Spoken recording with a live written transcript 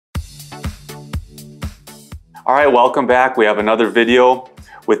All right, welcome back. We have another video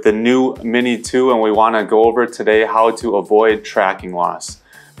with the new Mini 2 and we want to go over today how to avoid tracking loss.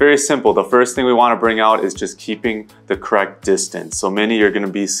 Very simple. The first thing we want to bring out is just keeping the correct distance. So Mini, you're going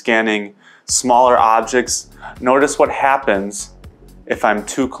to be scanning smaller objects. Notice what happens if I'm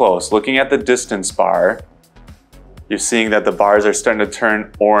too close. Looking at the distance bar, you're seeing that the bars are starting to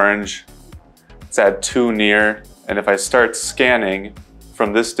turn orange. It's at too near. And if I start scanning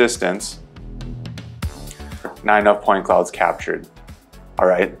from this distance, not enough point clouds captured. All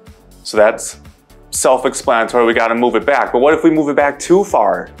right, so that's self-explanatory. We got to move it back. But what if we move it back too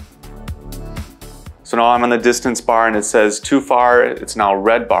far? So now I'm on the distance bar and it says too far. It's now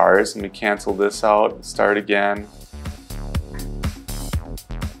red bars. Let me cancel this out, start again.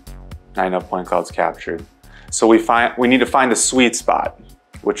 Not enough point clouds captured. So we need to find the sweet spot,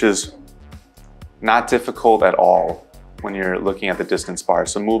 which is not difficult at all when you're looking at the distance bar.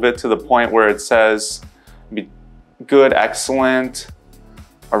 So move it to the point where it says be good, excellent,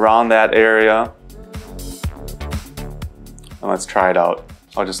 around that area. And let's try it out.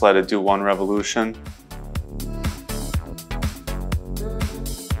 I'll just let it do one revolution.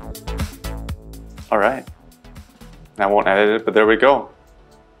 All right. I won't edit it, but there we go.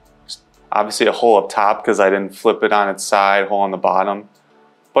 Just obviously a hole up top because I didn't flip it on its side, hole on the bottom.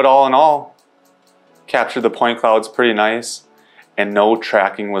 But all in all, captured the point clouds pretty nice, and no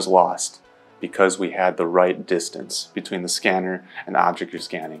tracking was lost because we had the right distance between the scanner and the object you're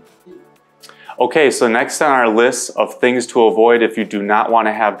scanning. Okay, so next on our list of things to avoid if you do not want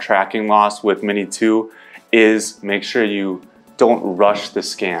to have tracking loss with Mini 2 is make sure you don't rush the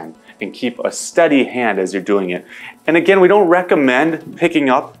scan and keep a steady hand as you're doing it. And again, we don't recommend picking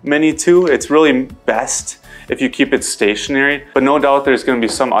up Mini 2. It's really best if you keep it stationary, but no doubt there's going to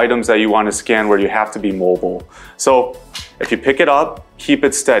be some items that you want to scan where you have to be mobile. So if you pick it up, keep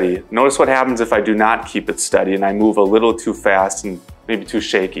it steady. Notice what happens if I do not keep it steady and I move a little too fast and maybe too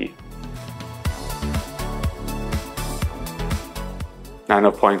shaky. Not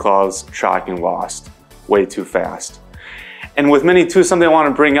enough point clouds, tracking lost, way too fast. And with Mini 2, something I want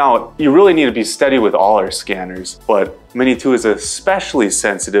to bring out, you really need to be steady with all our scanners, but Mini 2 is especially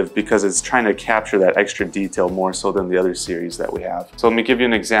sensitive because it's trying to capture that extra detail more so than the other series that we have. So let me give you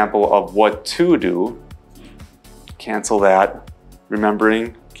an example of what to do. Cancel that,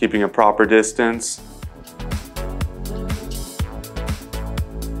 remembering, keeping a proper distance.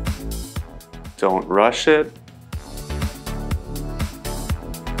 Don't rush it.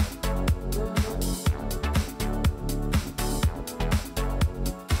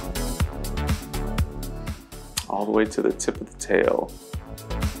 All the way to the tip of the tail.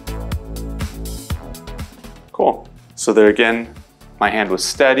 Cool. So there again, my hand was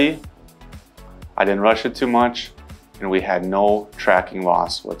steady. I didn't rush it too much, and we had no tracking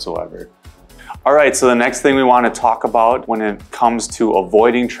loss whatsoever. All right, so the next thing we want to talk about when it comes to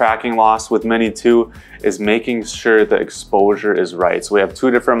avoiding tracking loss with Mini 2 is making sure the exposure is right. So we have two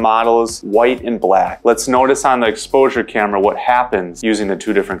different models, white and black. Let's notice on the exposure camera what happens using the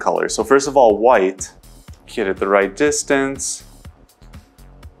two different colors. So first of all, white, get it the right distance,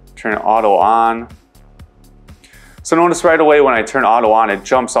 turn auto on. So notice right away when I turn auto on, it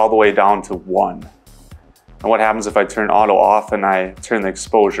jumps all the way down to 1. And what happens if I turn auto off and I turn the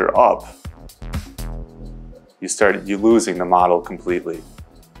exposure up? You losing the model completely.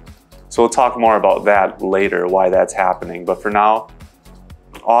 So we'll talk more about that later, why that's happening. But for now,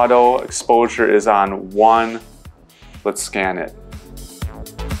 auto exposure is on 1. Let's scan it.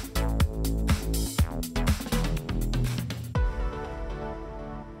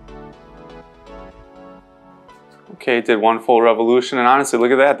 Okay, did one full revolution, and honestly,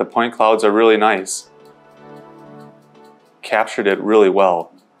 look at that. The point clouds are really nice. Captured it really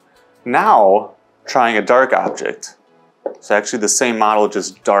well. Now, trying a dark object. It's actually the same model,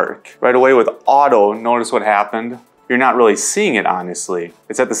 just dark. Right away with auto, notice what happened. You're not really seeing it, honestly.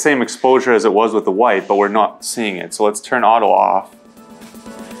 It's at the same exposure as it was with the white, but we're not seeing it. So let's turn auto off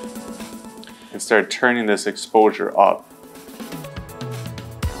and start turning this exposure up.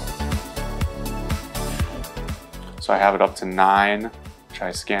 So I have it up to 9.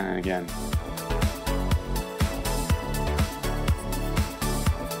 Try scanning again.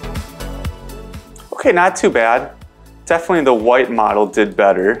 Okay, not too bad. Definitely the white model did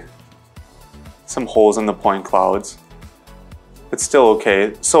better. Some holes in the point clouds. It's still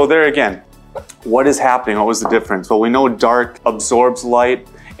okay. So there again, what is happening? What was the difference? Well, we know dark absorbs light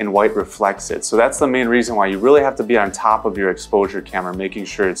and white reflects it. So that's the main reason why you really have to be on top of your exposure camera, making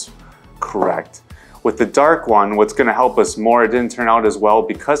sure it's correct. With the dark one, what's going to help us more, it didn't turn out as well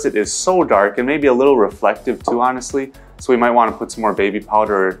because it is so dark and maybe a little reflective too, honestly. So we might want to put some more baby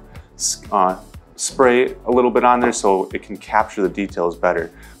powder or spray a little bit on there so it can capture the details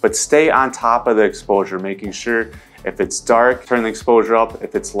better. But stay on top of the exposure, making sure if it's dark, turn the exposure up.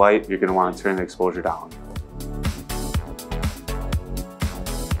 If it's light, you're gonna wanna turn the exposure down.